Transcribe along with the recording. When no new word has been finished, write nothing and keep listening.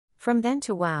From then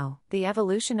to wow, the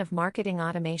evolution of marketing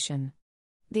automation.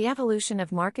 The evolution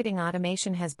of marketing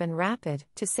automation has been rapid,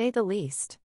 to say the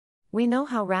least. We know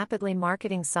how rapidly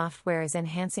marketing software is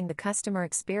enhancing the customer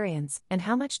experience, and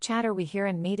how much chatter we hear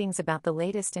in meetings about the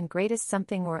latest and greatest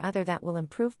something or other that will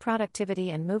improve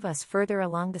productivity and move us further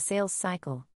along the sales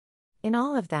cycle. In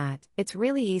all of that, it's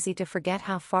really easy to forget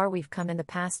how far we've come in the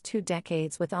past 2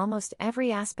 decades with almost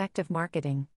every aspect of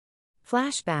marketing.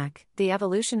 Flashback, the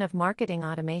evolution of marketing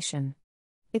automation.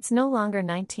 It's no longer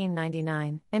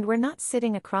 1999, and we're not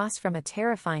sitting across from a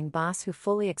terrifying boss who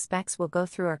fully expects we'll go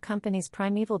through our company's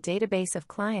primeval database of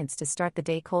clients to start the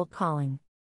day cold calling.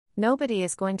 Nobody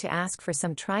is going to ask for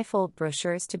some trifold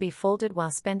brochures to be folded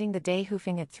while spending the day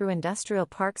hoofing it through industrial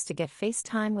parks to get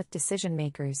FaceTime with decision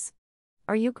makers.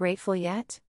 Are you grateful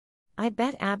yet? I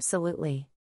bet absolutely.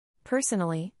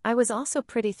 Personally, I was also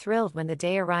pretty thrilled when the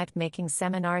day arrived making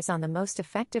seminars on the most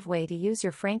effective way to use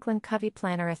your Franklin Covey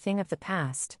planner, a thing of the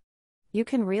past. You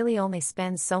can really only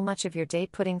spend so much of your day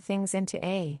putting things into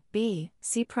A, B,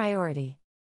 C priority.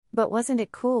 But wasn't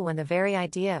it cool when the very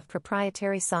idea of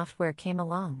proprietary software came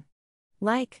along?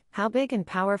 Like, how big and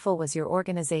powerful was your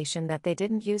organization that they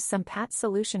didn't use some pat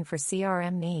solution for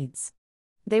CRM needs?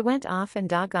 They went off and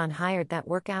doggone hired that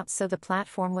workout so the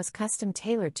platform was custom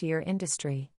tailored to your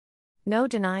industry. No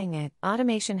denying it,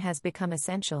 automation has become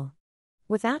essential.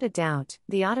 Without a doubt,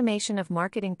 the automation of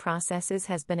marketing processes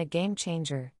has been a game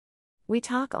changer. We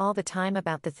talk all the time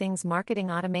about the things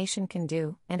marketing automation can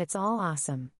do, and it's all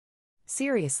awesome.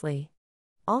 Seriously.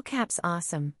 All caps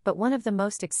awesome, but one of the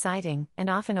most exciting, and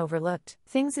often overlooked,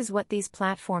 things is what these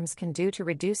platforms can do to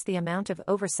reduce the amount of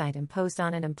oversight imposed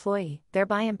on an employee,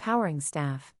 thereby empowering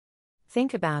staff.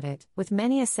 Think about it, with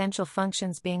many essential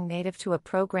functions being native to a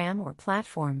program or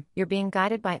platform, you're being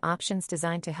guided by options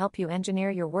designed to help you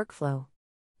engineer your workflow.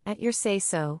 At your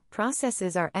say-so,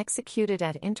 processes are executed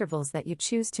at intervals that you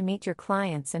choose to meet your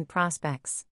clients and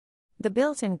prospects. The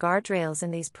built-in guardrails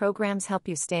in these programs help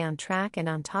you stay on track and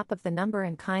on top of the number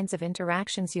and kinds of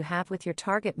interactions you have with your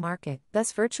target market,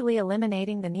 thus virtually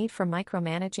eliminating the need for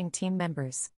micromanaging team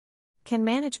members. Can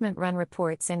management run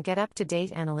reports and get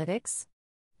up-to-date analytics?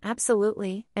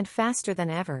 Absolutely, and faster than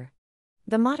ever.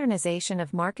 The modernization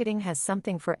of marketing has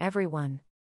something for everyone.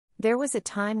 There was a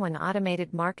time when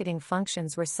automated marketing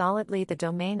functions were solidly the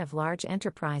domain of large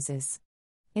enterprises.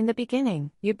 In the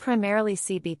beginning, you'd primarily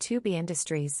see B2B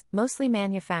industries, mostly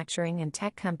manufacturing and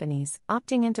tech companies,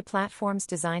 opting into platforms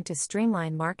designed to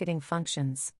streamline marketing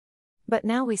functions. But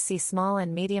now we see small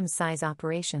and medium-sized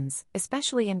operations,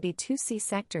 especially in B2C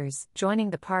sectors,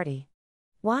 joining the party.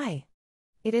 Why?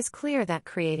 It is clear that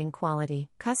creating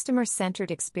quality, customer-centered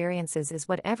experiences is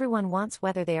what everyone wants,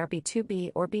 whether they are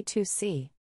B2B or B2C.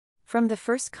 From the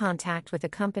first contact with a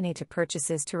company to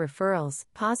purchases to referrals,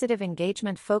 positive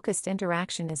engagement-focused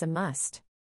interaction is a must.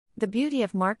 The beauty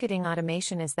of marketing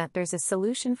automation is that there's a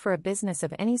solution for a business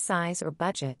of any size or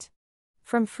budget.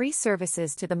 From free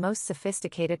services to the most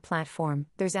sophisticated platform,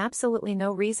 there's absolutely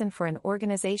no reason for an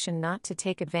organization not to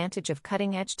take advantage of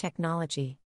cutting-edge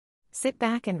technology. Sit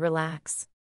back and relax.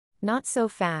 Not so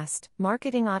fast.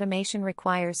 Marketing automation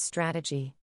requires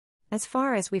strategy. As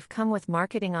far as we've come with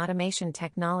marketing automation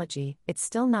technology, it's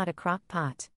still not a crock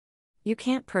pot. You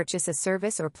can't purchase a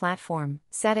service or platform,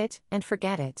 set it, and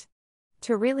forget it.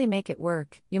 To really make it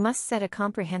work, you must set a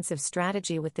comprehensive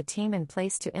strategy with the team in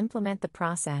place to implement the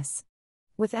process.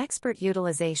 With expert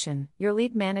utilization, your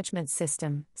lead management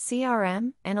system,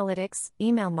 CRM, analytics,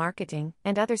 email marketing,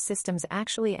 and other systems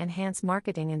actually enhance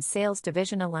marketing and sales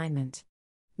division alignment.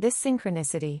 This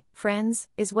synchronicity, friends,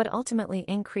 is what ultimately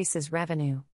increases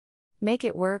revenue. Make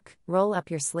it work, roll up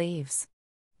your sleeves.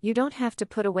 You don't have to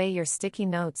put away your sticky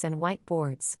notes and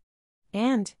whiteboards.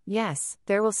 And, yes,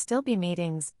 there will still be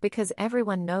meetings, because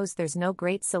everyone knows there's no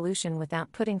great solution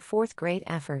without putting forth great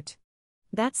effort.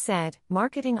 That said,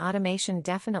 marketing automation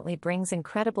definitely brings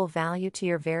incredible value to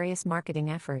your various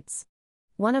marketing efforts.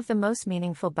 One of the most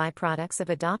meaningful byproducts of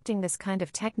adopting this kind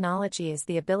of technology is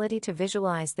the ability to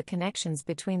visualize the connections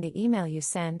between the email you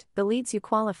send, the leads you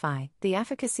qualify, the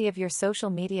efficacy of your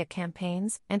social media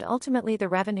campaigns, and ultimately the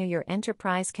revenue your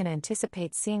enterprise can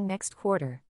anticipate seeing next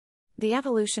quarter. The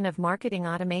evolution of marketing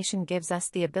automation gives us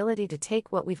the ability to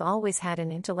take what we've always had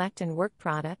in intellect and work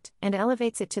product, and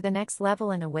elevates it to the next level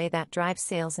in a way that drives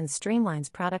sales and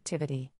streamlines productivity.